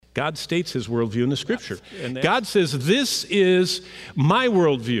God states his worldview in the Scripture. God says, this is my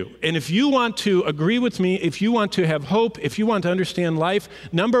worldview. And if you want to agree with me, if you want to have hope, if you want to understand life,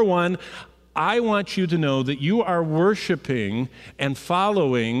 number one, I want you to know that you are worshiping and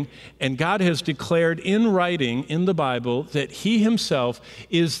following, and God has declared in writing in the Bible that he himself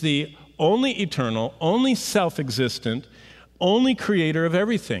is the only eternal, only self-existent, only creator of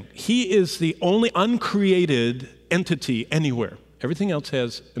everything. He is the only uncreated entity anywhere. Everything else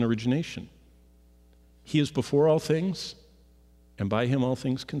has an origination. He is before all things, and by him all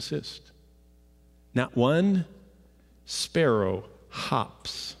things consist. Not one sparrow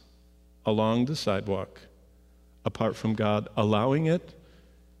hops along the sidewalk apart from God allowing it,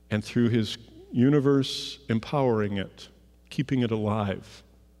 and through his universe empowering it, keeping it alive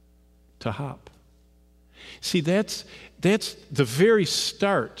to hop. See, that's the very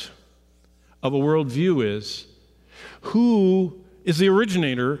start of a worldview is who is the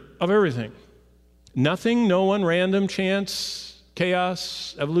originator of everything. Nothing, no one, random, chance,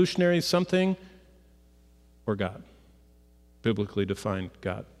 chaos, evolutionary, something, or God. Biblically defined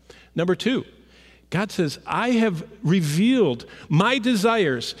God. Number two, God says, I have revealed my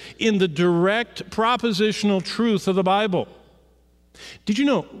desires in the direct propositional truth of the Bible. Did you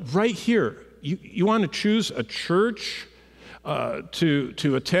know, right here, you want to choose a church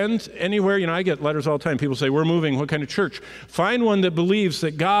to attend anywhere? You know, I get letters all the time. People say, we're moving, what kind of church? Find one that believes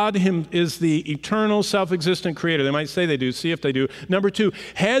that God is the eternal, self-existent creator. They might say they do. See if they do. Number two,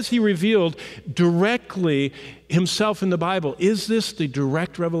 has he revealed directly himself in the Bible? Is this the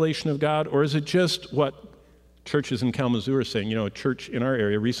direct revelation of God, or is it just what churches in Kalamazoo are saying? You know, a church in our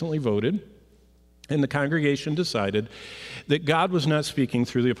area recently voted, and the congregation decided that God was not speaking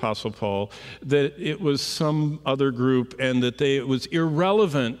through the Apostle Paul, that it was some other group, and that it was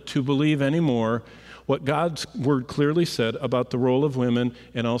irrelevant to believe anymore what God's word clearly said about the role of women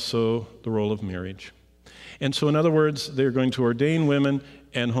and also the role of marriage. And so, in other words, they're going to ordain women,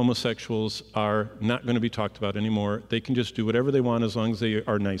 and homosexuals are not going to be talked about anymore. They can just do whatever they want as long as they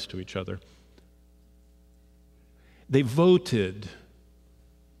are nice to each other. They voted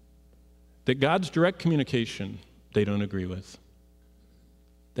that God's direct communication they don't agree with.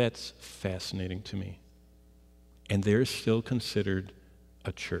 That's fascinating to me. And they're still considered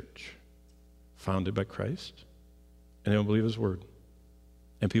a church founded by Christ, and they don't believe his word.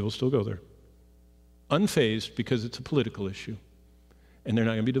 And people still go there, unfazed because it's a political issue, and they're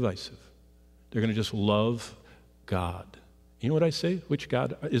not going to be divisive. They're going to just love God. You know what I say? Which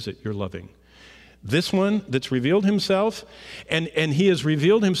God is it you're loving? This one that's revealed himself, and he has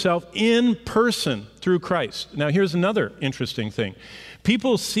revealed himself in person through Christ. Now, here's another interesting thing.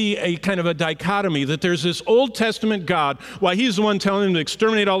 People see a kind of a dichotomy that there's this Old Testament God, why he's the one telling them to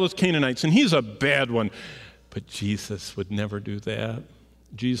exterminate all those Canaanites, and he's a bad one. But Jesus would never do that.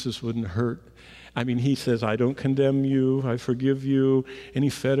 Jesus wouldn't hurt. I mean, he says, I don't condemn you, I forgive you, and he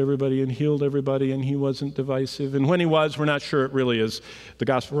fed everybody and healed everybody, and he wasn't divisive. And when he was, we're not sure it really is. The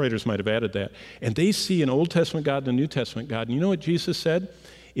gospel writers might have added that. And they see an Old Testament God and a New Testament God. And you know what Jesus said?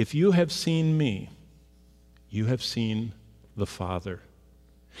 If you have seen me, you have seen the Father.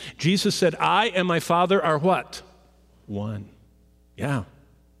 Jesus said, I and my Father are what? One. Yeah.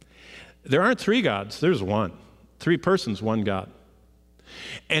 There aren't three gods, there's one. Three persons, one God.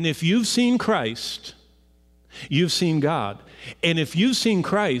 And if you've seen Christ, you've seen God. And if you've seen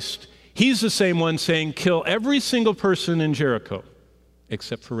Christ, he's the same one saying, kill every single person in Jericho,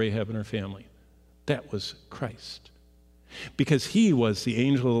 except for Rahab and her family. That was Christ. Because he was the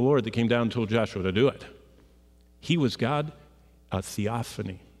angel of the Lord that came down and told Joshua to do it. He was God, a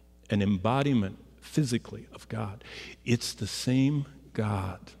theophany, an embodiment physically of God. It's the same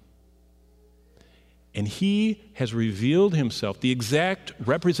God. And he has revealed himself. The exact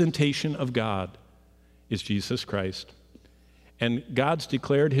representation of God is Jesus Christ. And God's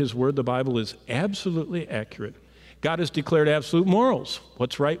declared his word, the Bible, is absolutely accurate. God has declared absolute morals.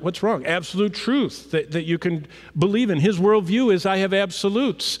 What's right, what's wrong? Absolute truth that you can believe in. His worldview is, I have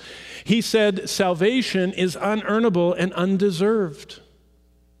absolutes. He said salvation is unearnable and undeserved.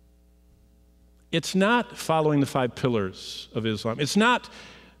 It's not following the 5 pillars of Islam. It's not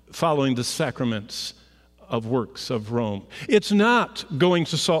following the sacraments of works of Rome. It's not going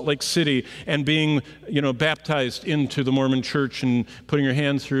to Salt Lake City and being, baptized into the Mormon church and putting your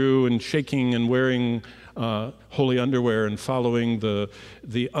hand through and shaking and wearing holy underwear and following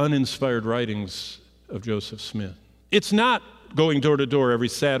the uninspired writings of Joseph Smith. It's not going door to door every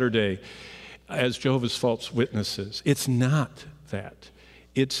Saturday as Jehovah's false witnesses. It's not that.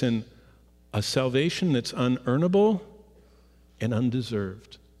 It's a salvation that's unearnable and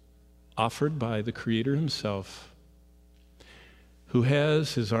undeserved, offered by the Creator himself, who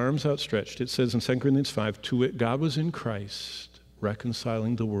has his arms outstretched. It says in 2 Corinthians 5, to wit, God was in Christ,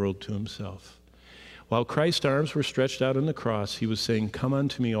 reconciling the world to himself. While Christ's arms were stretched out on the cross, he was saying, come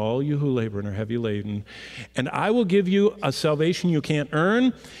unto me, all you who labor and are heavy laden, and I will give you a salvation you can't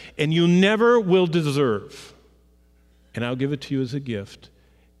earn, and you never will deserve. And I'll give it to you as a gift.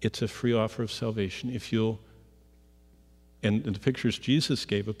 It's a free offer of salvation. If you'll, and the pictures Jesus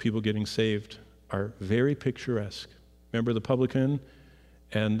gave of people getting saved are very picturesque. Remember the publican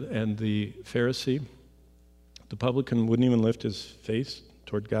and the Pharisee? The publican wouldn't even lift his face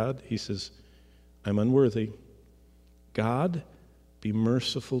toward God. He says, I'm unworthy. God, be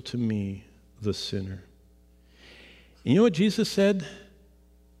merciful to me, the sinner. And you know what Jesus said?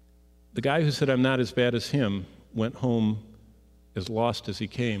 The guy who said, I'm not as bad as him, went home as lost as he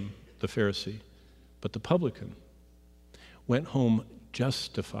came, the Pharisee. But the publican went home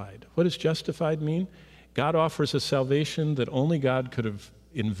justified. What does justified mean? God offers a salvation that only God could have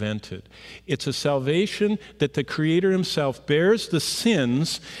invented. It's a salvation that the Creator himself bears the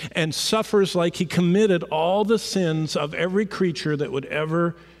sins and suffers like he committed all the sins of every creature that would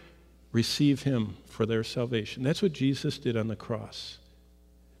ever receive him for their salvation. That's what Jesus did on the cross.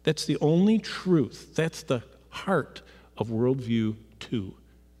 That's the only truth. That's the heart of Worldview 2.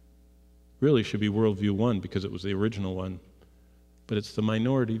 Really should be Worldview 1 because it was the original one. But it's the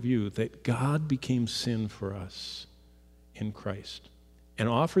minority view that God became sin for us in Christ and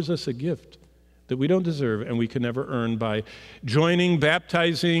offers us a gift that we don't deserve and we can never earn by joining,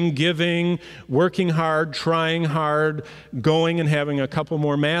 baptizing, giving, working hard, trying hard, going and having a couple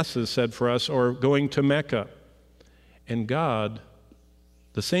more masses said for us, or going to Mecca. And God,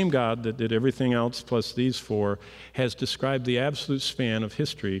 the same God that did everything else plus these four, has described the absolute span of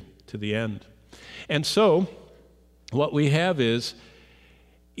history to the end. And so, what we have is,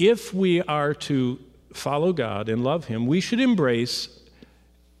 if we are to follow God and love him, we should embrace,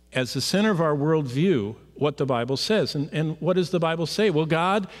 as the center of our worldview, what the Bible says. And what does the Bible say? Well,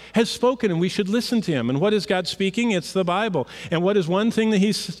 God has spoken and we should listen to him. And what is God speaking? It's the Bible. And what is one thing that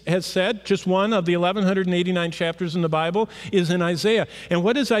he has said? Just one of the 1,189 chapters in the Bible is in Isaiah. And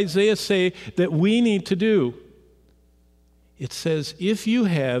what does Isaiah say that we need to do? It says, if you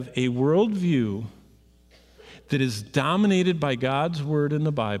have a worldview that is dominated by God's word in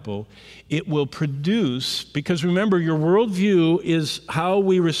the Bible, it will produce, because remember, your worldview is how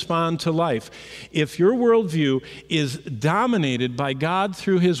we respond to life. If your worldview is dominated by God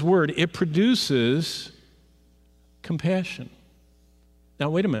through his word, it produces compassion. Now,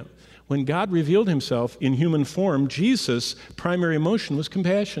 wait a minute. When God revealed himself in human form, Jesus' primary emotion was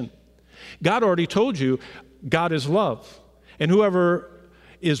compassion. God already told you, God is love. And whoever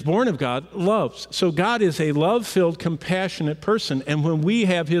is born of God loves. So God is a love-filled, compassionate person. And when we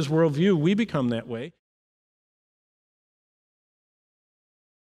have his worldview, we become that way.